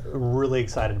am really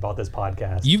excited about this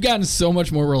podcast. You've gotten so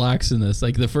much more relaxed in this.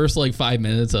 Like the first 5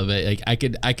 minutes of it, like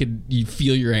I could you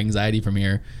feel your anxiety from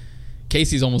here.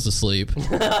 Casey's almost asleep.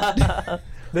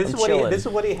 This is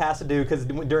what he has to do, because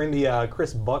during the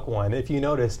Chris Buck one, if you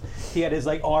noticed, he had his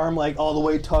arm all the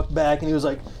way tucked back, and he was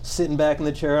sitting back in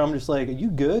the chair. I'm just like, "Are you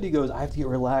good?" He goes, "I have to get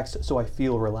relaxed, so I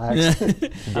feel relaxed."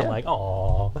 I'm like,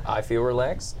 "Aw." I feel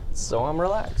relaxed, so I'm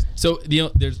relaxed. So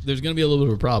there's going to be a little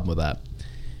bit of a problem with that.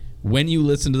 When you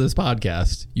listen to this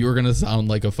podcast, you're going to sound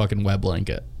like a fucking wet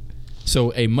blanket.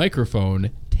 So a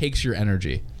microphone takes your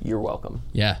energy. You're welcome.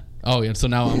 Yeah. Oh, yeah. So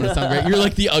now I'm going to sound great. You're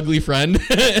like the ugly friend.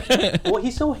 Well,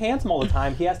 he's so handsome all the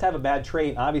time. He has to have a bad trait.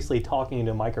 And obviously, talking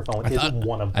into a microphone is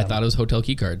one of them. I thought it was hotel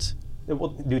key cards. Well,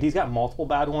 dude, he's got multiple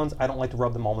bad ones. I don't like to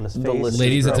rub them all in his face. list-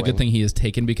 Ladies, it's a growing. good thing he is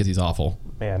taken because he's awful.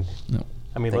 Man, No.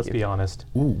 I mean, let's you. be honest.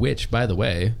 Ooh, which, by the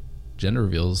way, gender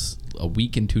reveals a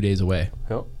week and 2 days away.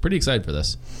 Yep. Pretty excited for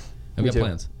this. I've got too.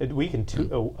 plans. A week and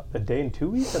a day and 2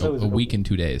 weeks? I thought it was A week and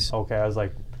 2 days. Okay, I was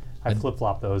like, I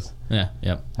flip-flopped those. Yeah,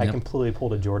 yep. I yep. completely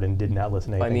pulled a Jordan, did not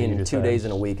listen to I anything you mean, just 2 said, days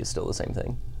in a week is still the same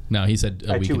thing. No, he said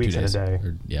a week 2 and 2 weeks in a days. day.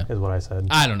 Or, yeah. is what I said.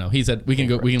 I don't know. He said we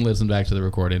can listen back to the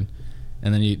recording,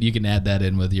 and then you can add that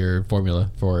in with your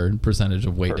formula for percentage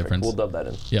of weight Perfect. difference. We'll dub that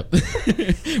in.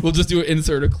 Yep. We'll just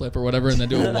insert a clip or whatever, and then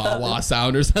do a wah wah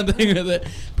sound or something with it.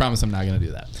 Promise I'm not going to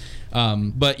do that.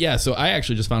 But yeah, so I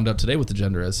actually just found out today what the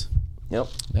gender is. Yep.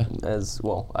 Yeah. As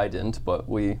well, I didn't, but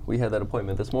we had that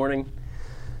appointment this morning.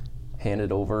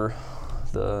 Handed over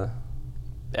the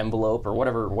envelope or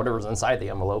whatever's inside the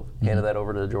envelope. Handed that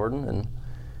over to Jordan, and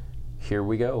here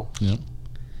we go. Yep.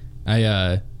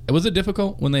 Was it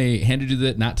difficult when they handed you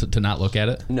that not to not look at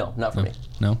it? No, not for me.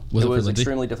 No. It for was Lindsay?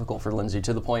 extremely difficult for Lindsay,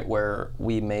 to the point where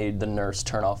we made the nurse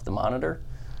turn off the monitor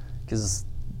because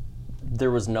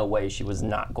there was no way she was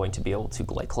not going to be able to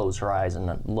close her eyes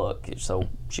and look. So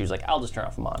she was like, "I'll just turn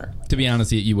off the monitor." To be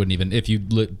honest, you wouldn't even if you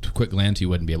looked quick glance, you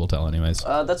wouldn't be able to tell anyways.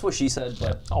 That's what she said,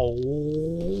 but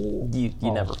you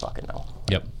Oh. never fucking know.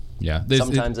 Yep. Yeah.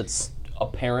 Sometimes it's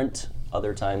apparent,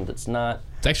 other times it's not.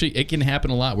 It's actually, it can happen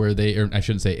a lot where I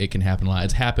shouldn't say it can happen a lot.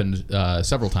 It's happened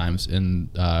several times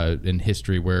in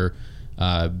history where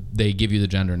they give you the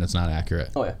gender and it's not accurate.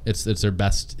 Oh, yeah. It's their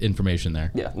best information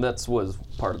there. Yeah, that was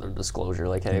part of their disclosure.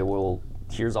 Like, hey, we'll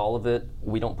here's all of it.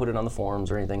 We don't put it on the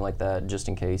forums or anything like that, just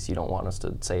in case you don't want us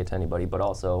to say it to anybody. But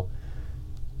also,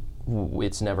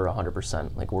 it's never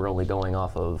 100%. Like, we're only going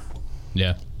off of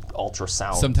Yeah.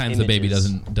 ultrasound. Sometimes the baby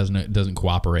images. doesn't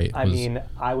cooperate. I mean,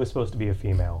 I was supposed to be a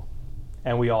female,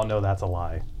 and we all know that's a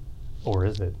lie. Or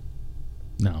is it?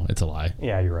 no, it's a lie.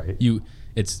 Yeah, you're right.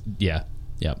 It's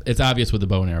It's obvious with the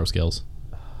bow and arrow skills.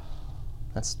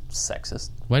 That's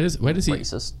sexist. Why does he?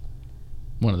 Racist.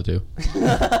 One of the two.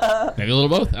 Maybe a little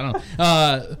both. I don't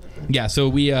know. Yeah, so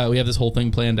we have this whole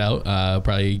thing planned out.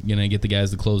 Probably gonna get the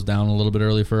guys to close down a little bit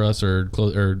early for us, or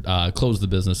close the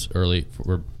business early.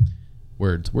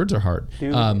 Words are hard.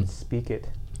 Dude, speak it.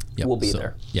 Yep, We'll be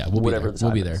there. Yeah, we'll Whatever be there. the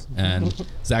We'll be time there. is. And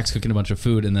Zach's cooking a bunch of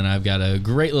food, and then I've got a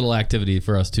great little activity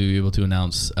for us to be able to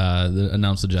announce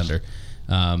the gender.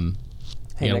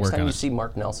 Hey, gotta next work time on you it. see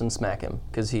Mark Nelson, smack him,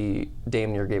 because he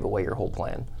damn near gave away your whole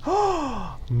plan.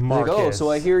 He's Marcus. like, oh,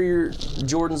 so I hear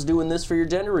Jordan's doing this for your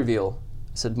gender reveal.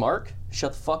 I said, Mark,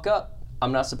 shut the fuck up.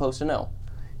 I'm not supposed to know.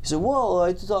 He said, well,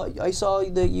 I saw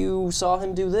that you saw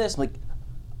him do this. I'm like,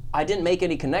 I didn't make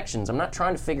any connections. I'm not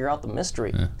trying to figure out the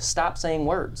mystery. Stop saying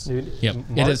words. Dude, Yep, Mark,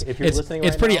 it is. if you're listening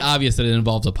It's right pretty now, obvious that it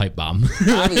involves a pipe bomb.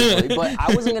 Obviously, but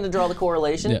I wasn't going to draw the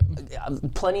correlation. Yeah.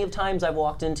 Plenty of times I've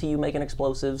walked into you making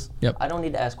explosives. Yep. I don't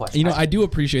need to ask questions. You know, I do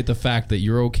appreciate the fact that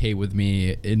you're okay with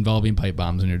me involving pipe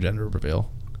bombs in your gender reveal.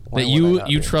 Why That would I you not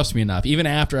you be? trust me enough, even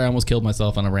after I almost killed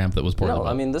myself on a ramp that was poorly No, built.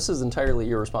 I mean, this is entirely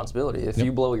your responsibility. If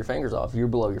you blow your fingers off, you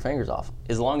blow your fingers off.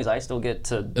 As long as I still get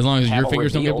to As long as have your a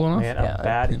fingers don't get reveal. blown off? man, Yeah, a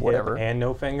bad hip whatever. and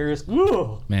no fingers.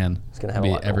 Ugh. Man, It's gonna have a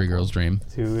be lot every going girl's dream.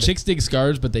 Dude. Chicks dig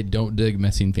scars, but they don't dig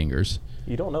missing fingers.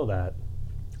 You don't know that.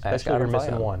 Ask Especially if you're Adam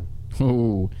missing Fion. one.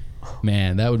 Oh,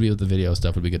 man, that would be what the video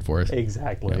stuff would be good for us.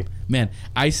 Exactly. Man,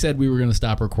 I said we were going to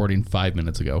stop recording 5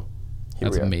 minutes ago. Here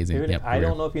That's we are. amazing. Dude, Yep, I we're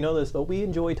don't here. know if you know this, but we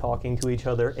enjoy talking to each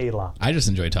other a lot. I just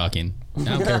enjoy talking. I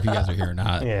don't care if you guys are here or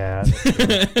not. Yeah.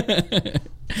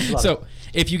 So,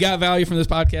 if you got value from this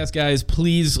podcast, guys,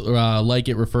 please like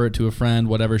it, refer it to a friend,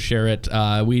 whatever, share it.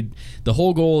 The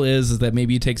whole goal is that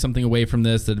maybe you take something away from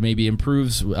this that maybe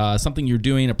improves something you're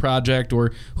doing, a project,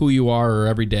 or who you are, or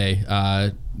every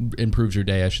day improves your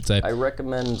day, I should say. I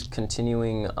recommend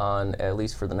continuing on at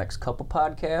least for the next couple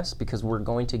podcasts because we're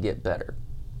going to get better.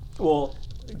 Well,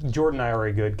 Jordan and I are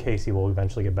already good. Casey will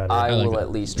eventually get better. I like will that.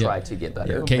 at least Yeah. try to get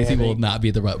better. Casey man, will not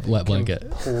be the wet blanket.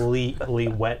 Completely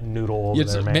wet noodle over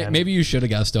It's- there, ma- man. maybe you should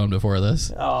have got stoned before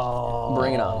this. Oh.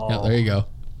 Bring it on. Yeah, there you go.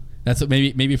 That's what,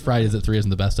 maybe Fridays at 3 isn't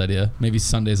the best idea. Maybe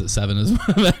Sundays at 7 is.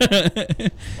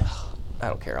 I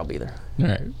don't care. I'll be there. All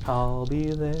right. I'll be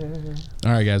there.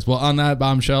 All right, guys. Well, on that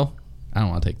bombshell, I don't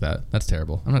want to take that. That's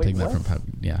terrible. I'm not taking that what?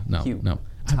 from. Yeah, no, You no.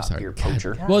 I'm Top sorry. Gear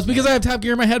poacher. Well, it's because I have Top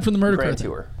Gear in my head from the Murder Grand Crit.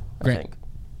 Tour. Grand-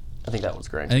 I think that was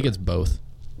Grand I think Tour. it's both.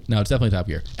 No, it's definitely Top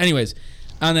Gear. Anyways,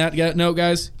 on that note,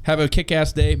 guys, have a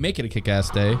kick-ass day. Make it a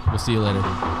kick-ass day. We'll see you later.